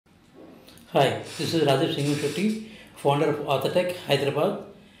Hi, this is Rajesh Singh Shetty, founder of Authortech, Hyderabad.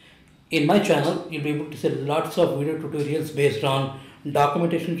 In my channel, you'll be able to see lots of video tutorials based on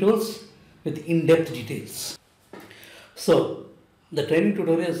documentation tools with in-depth details. So, the training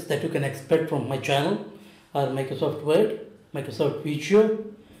tutorials that you can expect from my channel are Microsoft Word, Microsoft Visio,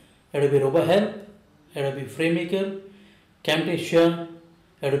 Adobe RoboHelp, Adobe FrameMaker, Camtasia,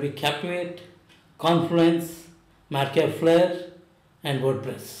 Adobe Captivate, Confluence, Marquee Flare, and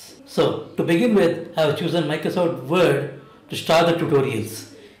WordPress. So to begin with, I have chosen Microsoft Word to start the tutorials.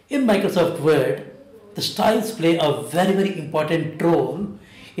 In Microsoft Word, the styles play a very important role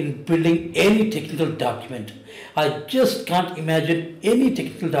in building any technical document. I just can't imagine any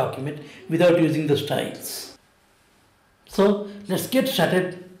technical document without using the styles. So let's get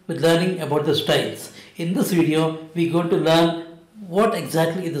started with learning about the styles. In this video, we're going to learn what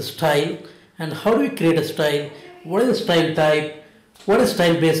exactly is the style and how do we create a style, what is the style type, what is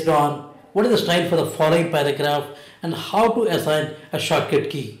style based on, what is the style for the following paragraph, and how to assign a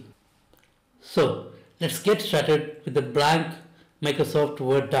shortcut key. So let's get started with the blank Microsoft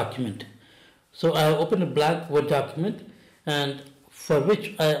Word document. So I have opened a blank Word document, and for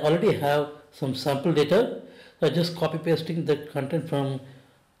which I already have some sample data. So I'm just copy pasting the content from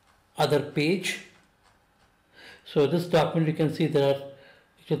other page. So this document, you can see there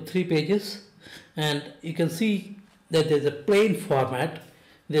are 3 pages, and you can see that there is a plain format.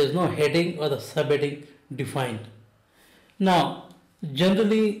 There is no heading or the subheading defined. Now,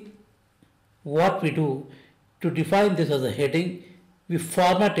 generally what we do to define this as a heading, we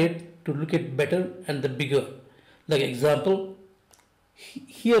format it to look at better and the bigger. Like example,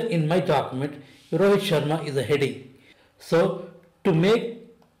 here in my document, Rohit Sharma is a heading. So to make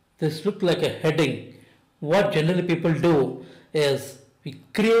this look like a heading, what generally people do is we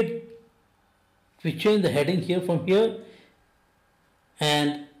change the heading here from here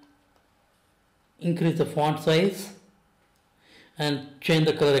and increase the font size and change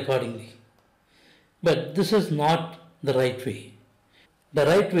the color accordingly. But this is not the right way. The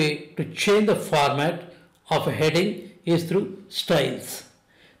right way to change the format of a heading is through styles.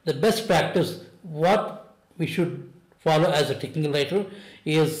 The best practice, what we should follow as a technical writer,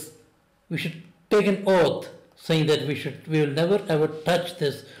 is we should take an oath saying that we will never ever touch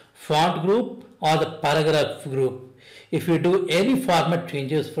this font group or the paragraph group. If you do any format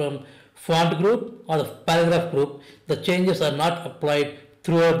changes from font group or the paragraph group, the changes are not applied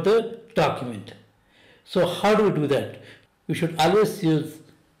throughout the document. So how do we do that? We should always use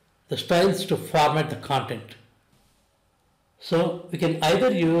the styles to format the content. So we can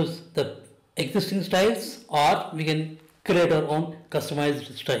either use the existing styles or we can create our own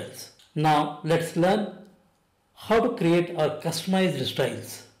customized styles. Now let's learn how to create our customized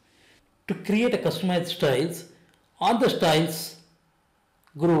styles. To create a customized styles, on the styles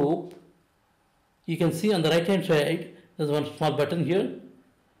group, you can see on the right hand side there's one small button here.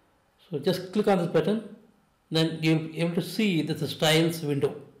 So just click on this button, then you'll be able to see this is styles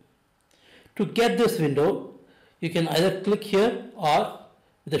window. To get this window, you can either click here or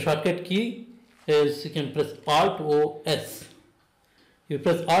with the shortcut key is you can press Alt O S. You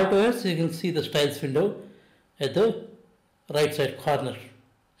press Alt O S, you can see the styles window at the right side corner.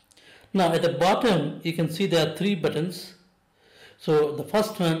 Now at the bottom you can see there are 3 buttons. So the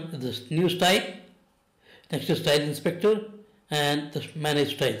first one is this new style, next is style inspector, and the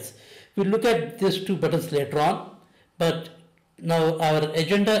manage styles. We'll look at these 2 buttons later on, but now our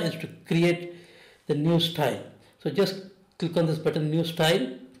agenda is to create the new style. So just click on this button, new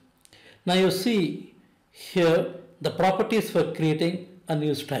style. Now you see here the properties for creating a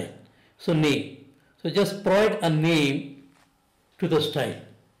new style. So name. So just provide a name to the style.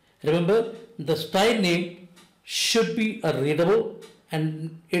 Remember, the style name should be a readable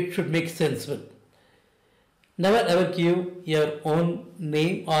and it should make sense with. Never ever give your own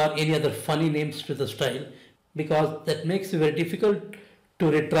name or any other funny names to the style, because that makes it very difficult to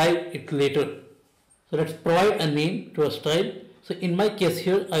retrieve it later. So let's provide a name to a style. So in my case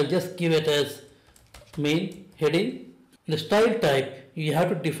here, I'll just give it as main heading. The style type, you have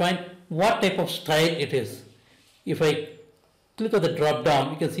to define what type of style it is. If I click on the drop down,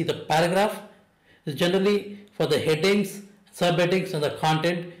 you can see the paragraph is generally for the headings, subheadings, and the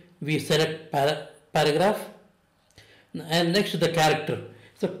content. We select paragraph, and next to the character.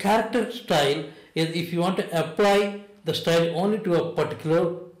 So character style is if you want to apply the style only to a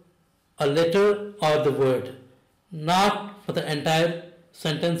particular a letter or the word, not for the entire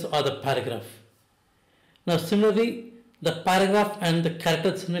sentence or the paragraph. Now similarly, the paragraph and the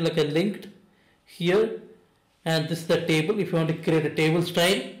character similarly like a linked here, and this is the table. If you want to create a table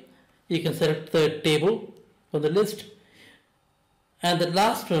style, you can select the table from the list, And the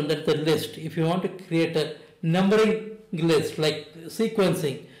last one, that is the list. If you want to create a numbering list like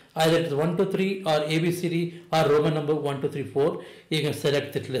sequencing, either it is 1, 2, 3 or ABCD or Roman number 1, 2, 3, 4, you can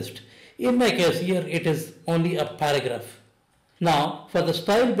select that list. In my case here it is only a paragraph. Now for the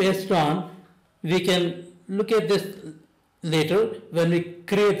style based on, we can look at this later when we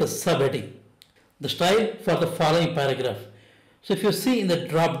create the subheading. The style for the following paragraph. So if you see in the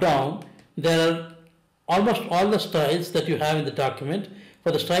drop down, there are almost all the styles that you have in the document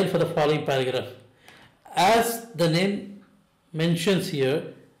for the style for the following paragraph. As the name mentions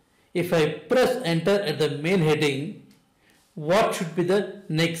here, if I press enter at the main heading, what should be the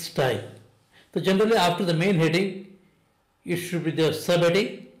next style? So generally after the main heading, it should be the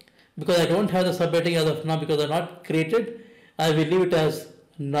subheading. Because I don't have the subheading as of now because they are not created, I will leave it as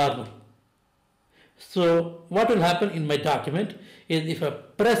normal. So what will happen in my document is if I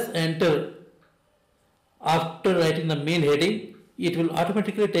press enter after writing the main heading, it will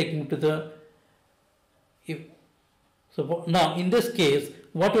automatically take me to the so now in this case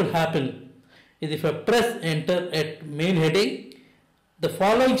what will happen is if I press enter at main heading, the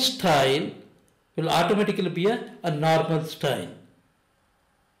following style will automatically be a normal style.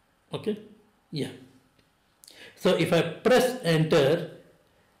 Okay, yeah. So if I press enter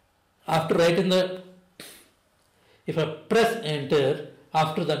after writing the, if I press enter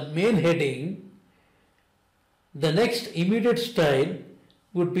after the main heading, the next immediate style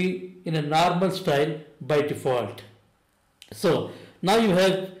would be in a normal style by default. So now you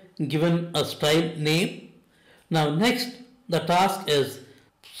have given a style name. Now next the task is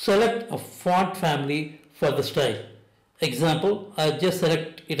select a font family for the style. Example, I just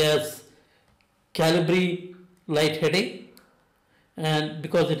select it as Calibri light heading, and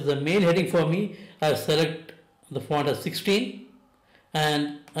because it is a main heading for me, I select the font as 16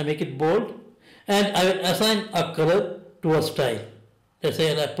 and I make it bold, and I will assign a color to a style. Let's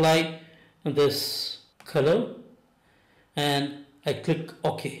say I apply this color and I click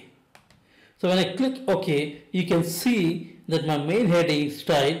OK. So when I click OK, you can see that my main heading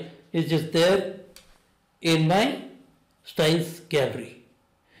style is just there in my styles gallery,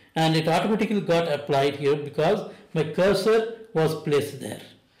 and it automatically got applied here because my cursor was placed there.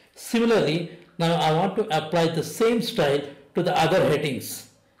 Similarly, now I want to apply the same style to the other headings.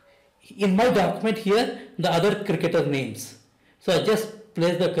 In my document here, the other cricketer names. So I just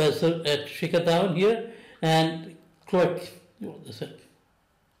place the cursor at Shikhar Dhawan here and click. Oh, that's it.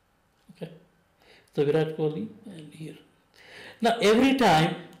 Okay. So Virat Kohli and here. Now every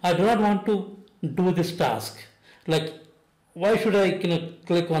time I do not want to do this task. Like why should I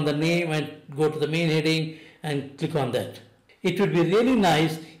click on the name and go to the main heading and click on that? It would be really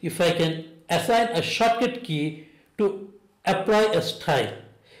nice if I can assign a shortcut key to apply a style.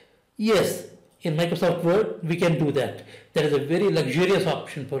 Yes, in Microsoft Word we can do that. That is a very luxurious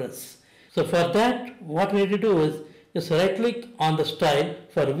option for us. So for that, what we need to do is just right click on the style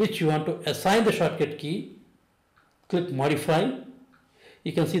for which you want to assign the shortcut key, click modify.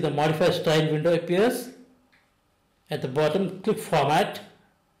 You can see the modify style window appears. At the bottom, click format,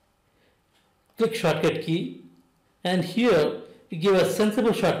 click shortcut key, and here you give a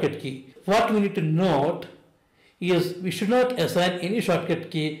sensible shortcut key. What we need to note is we should not assign any shortcut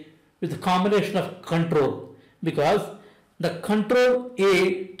key with a combination of control, because the control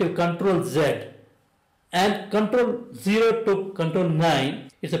A to control Z and control 0 to control 9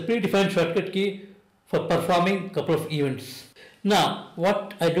 is a predefined shortcut key for performing a couple of events. Now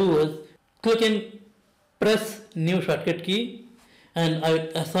what I do is click and press new shortcut key, and I will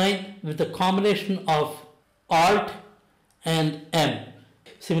assign with a combination of Alt and M.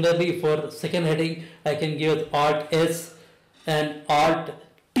 Similarly for second heading I can give Alt S and Alt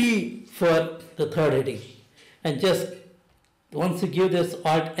T for the third heading, and just once you give this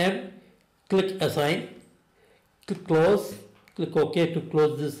Alt M, click assign, click close, click OK to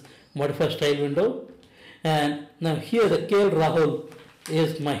close this modify style window. And now here the KL Rahul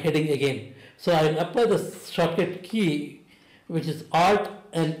is my heading again. So I will apply the shortcut key, which is Alt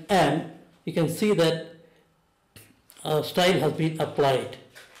and M. You can see that style has been applied.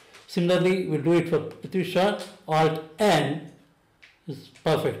 Similarly, we'll do it for Prithvi Shaw. Alt N is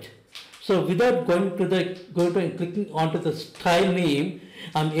perfect. So without going to and clicking onto the style name,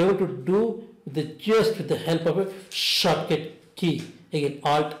 I'm able to do just with the help of a shortcut key. Again,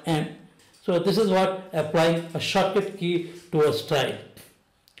 Alt M. So this is what applying a shortcut key to a style.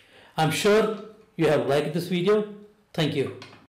 I'm sure you have liked this video. Thank you.